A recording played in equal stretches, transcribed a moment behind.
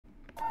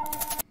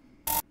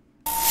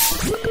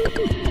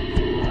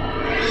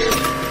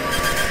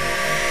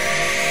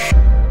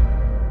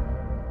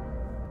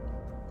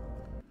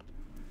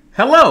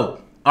Hello,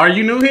 are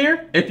you new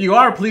here? If you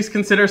are, please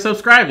consider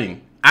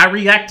subscribing. I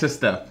react to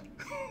stuff.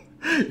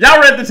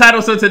 Y'all read the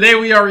title, so today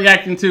we are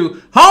reacting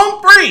to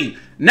Home Free,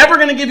 Never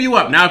Gonna Give You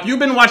Up. Now, if you've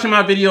been watching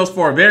my videos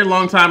for a very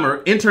long time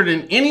or entered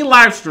in any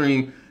live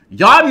stream,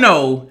 y'all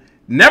know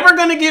Never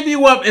Gonna Give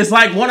You Up is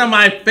like one of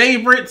my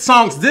favorite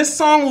songs. This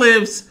song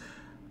lives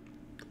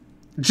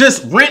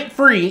just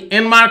rent-free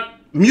in my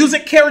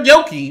music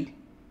karaoke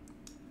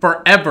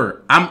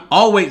forever. I'm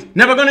always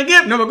never gonna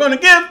give, never gonna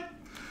give.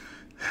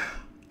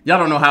 Y'all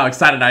don't know how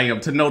excited I am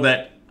to know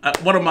that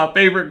one of my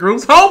favorite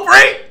groups, Home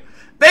Free,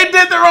 they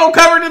did their own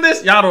cover to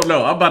this. Y'all don't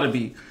know. I'm about to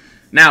be.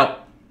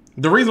 Now,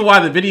 the reason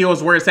why the video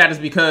is where it's at is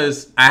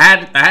because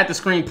I had the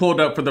screen pulled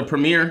up for the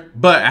premiere,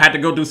 but I had to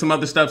go do some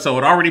other stuff, so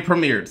it already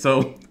premiered.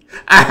 So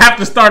I have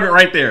to start it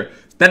right there.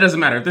 That doesn't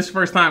matter. If this is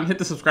your first time, hit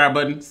the subscribe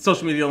button,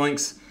 social media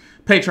links,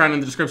 Patreon in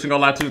the description, go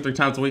live 2 to 3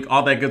 times a week,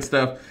 all that good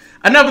stuff.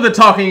 Enough of the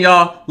talking,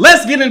 y'all.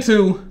 Let's get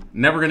into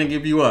Never Gonna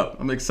Give You Up.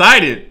 I'm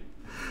excited.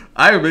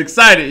 I am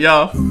excited,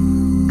 y'all.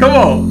 Come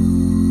on.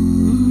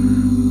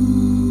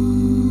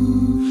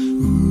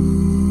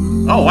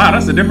 Oh, wow,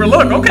 that's a different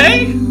look.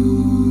 Okay.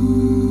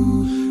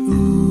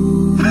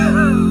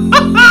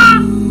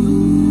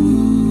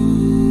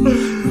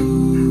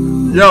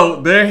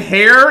 Yo, their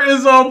hair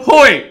is on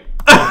point.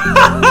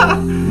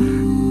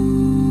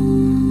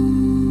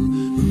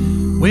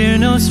 We're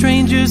no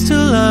strangers to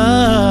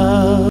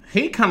love.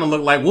 He kind of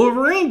looked like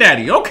Wolverine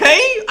Daddy. Okay,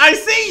 I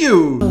see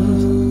you.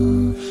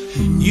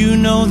 You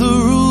know the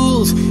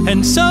rules,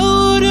 and so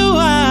do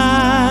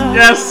I.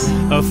 Yes.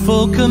 A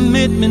full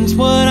commitment's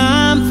what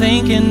I'm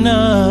thinking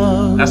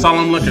of. That's all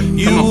I'm looking.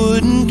 You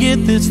wouldn't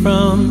get this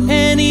from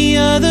any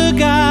other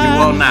guy.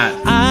 You will not.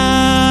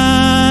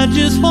 I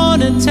just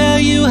want to tell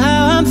you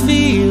how I'm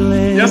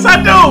feeling. Yes, I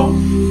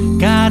do.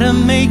 Gotta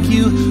make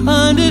you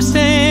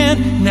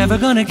understand. Never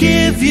gonna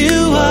give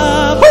you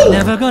up. Woo!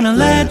 Never gonna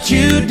let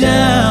you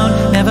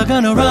down. Never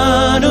gonna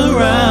run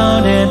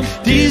around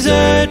and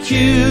desert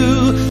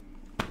you.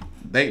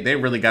 They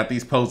really got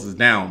these poses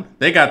down.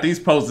 They got these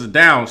poses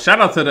down. Shout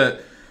out to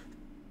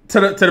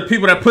the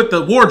people that put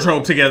the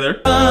wardrobe together.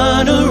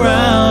 Run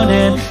around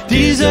and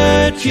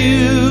desert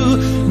you.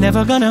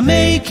 Never gonna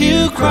make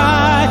you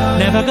cry.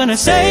 Never gonna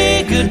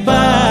say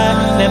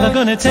goodbye. Never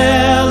gonna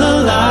tell a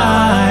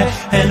lie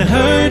and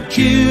hurt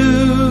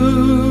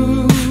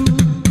you.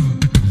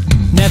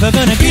 Never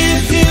gonna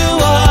give you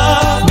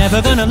up.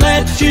 Never gonna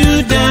let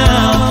you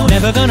down.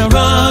 Never gonna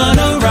run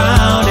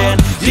around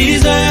and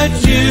desert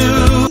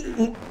you.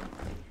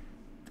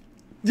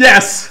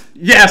 Yes,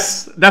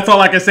 yes. That's all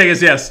I can say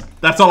is yes.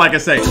 That's all I can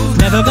say.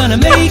 Never gonna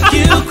make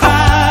you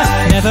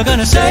cry. Never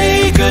gonna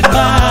say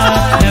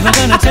goodbye. Never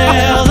gonna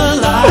tell a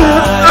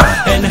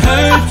lie and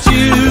hurt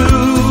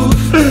you.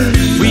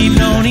 We've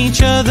known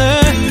each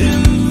other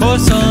for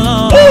so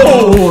long.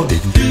 Oh.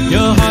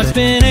 Your heart's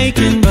been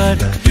aching,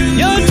 but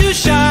you're too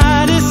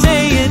shy to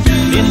say it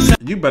inside.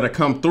 You better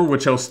come through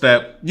with your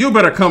step. You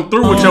better come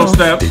through with your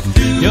step.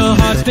 Your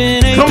heart's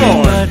been aching, come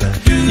on. But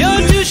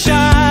you're too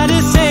shy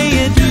to say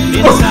it.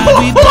 Inside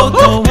we both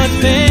know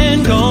what's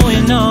been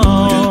going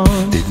on.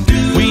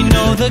 We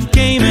know the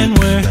game and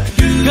we're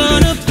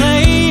gonna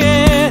play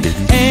it.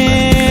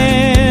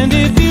 And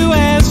if you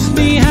ask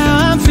me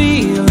how I'm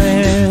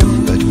feeling,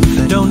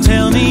 don't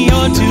tell me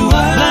you're too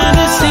blind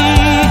to see.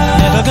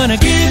 Never gonna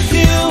give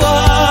you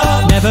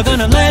up. Never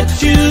gonna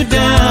let you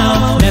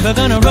down. Never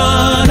gonna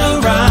run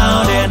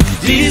around and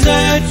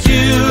desert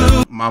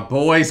you. My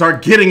boys are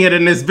getting it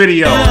in this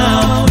video.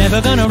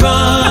 Never gonna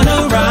run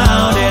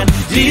around and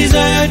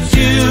desert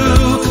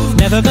you.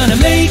 Never gonna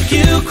make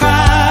you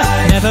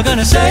cry. Never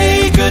gonna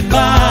say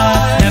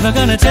goodbye. Never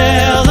gonna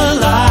tell a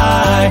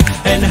lie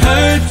and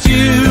hurt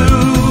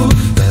you.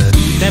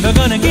 Never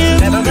gonna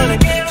give. Never gonna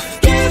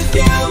give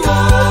you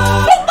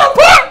up.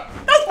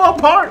 That's my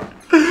part.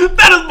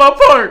 That is my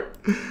part.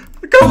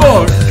 Come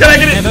on. Can I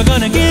get it? Never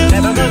gonna give.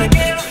 Never gonna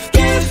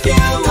give you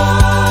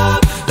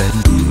up.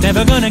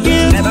 Never gonna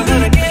give. Never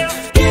gonna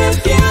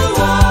give you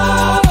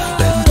up.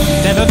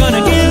 Never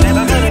gonna give.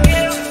 Never gonna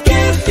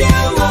give you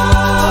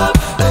up.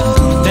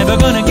 Never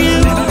gonna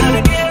give. Never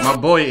gonna give. My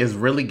boy is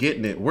really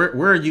getting it. Where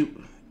are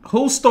you?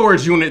 Whose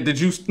storage unit did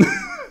you? Never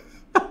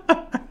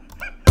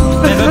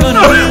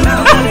gonna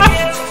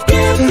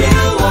give you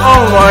up.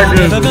 Oh my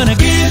goodness. Never gonna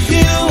give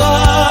you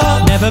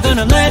up. Never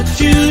gonna let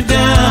you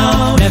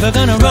down. Never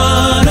gonna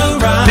run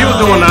around.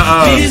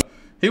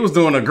 He was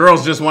doing a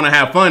girls just want to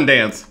have fun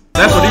dance.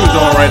 That's what he was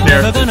doing right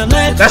there.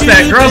 That's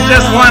that girls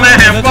just down. want to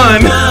have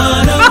fun.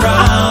 Run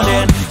around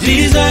and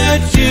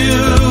desert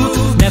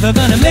you. Never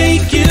gonna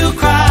make you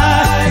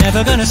cry.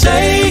 Never gonna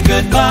say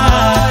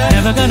goodbye.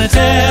 Never gonna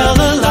tell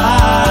a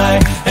lie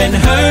and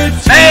hurt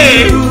you.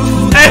 Hey.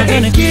 Never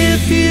gonna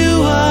give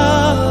you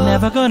up.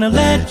 Never gonna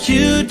let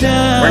you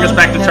down. Bring us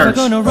back to Never church.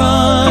 Gonna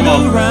run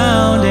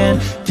around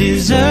and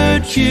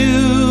desert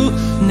you.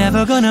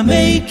 Never gonna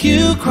make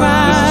you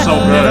cry. This is so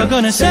good. Never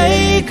gonna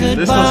say goodbye.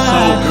 This was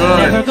so good.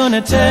 Never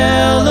gonna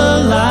tell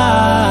a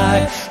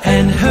lie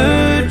and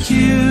hurt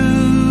you.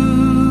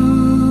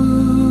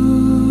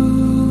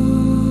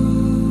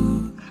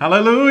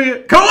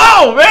 Hallelujah. Come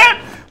on,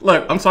 man.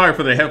 Look, I'm sorry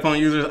for the headphone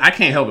users. I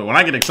can't help it. When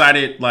I get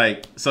excited,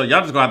 like, so y'all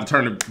just gonna have to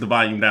turn the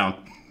volume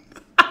down.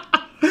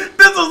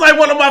 This is like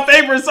one of my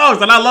favorite songs,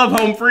 and I love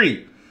Home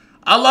Free.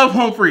 I love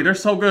Home Free. They're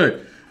so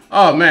good.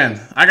 Oh, man.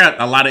 I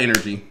got a lot of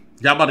energy.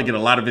 Y'all about to get a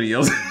lot of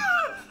videos.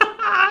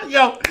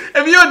 Yo,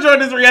 if you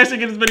enjoyed this reaction,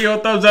 give this video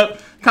a thumbs up.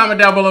 Comment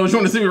down below what you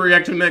want to see me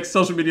react to next.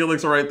 Social media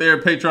links are right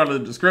there. Patreon in the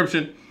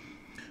description.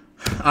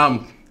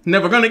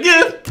 Never gonna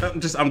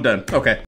give. I'm done. Okay.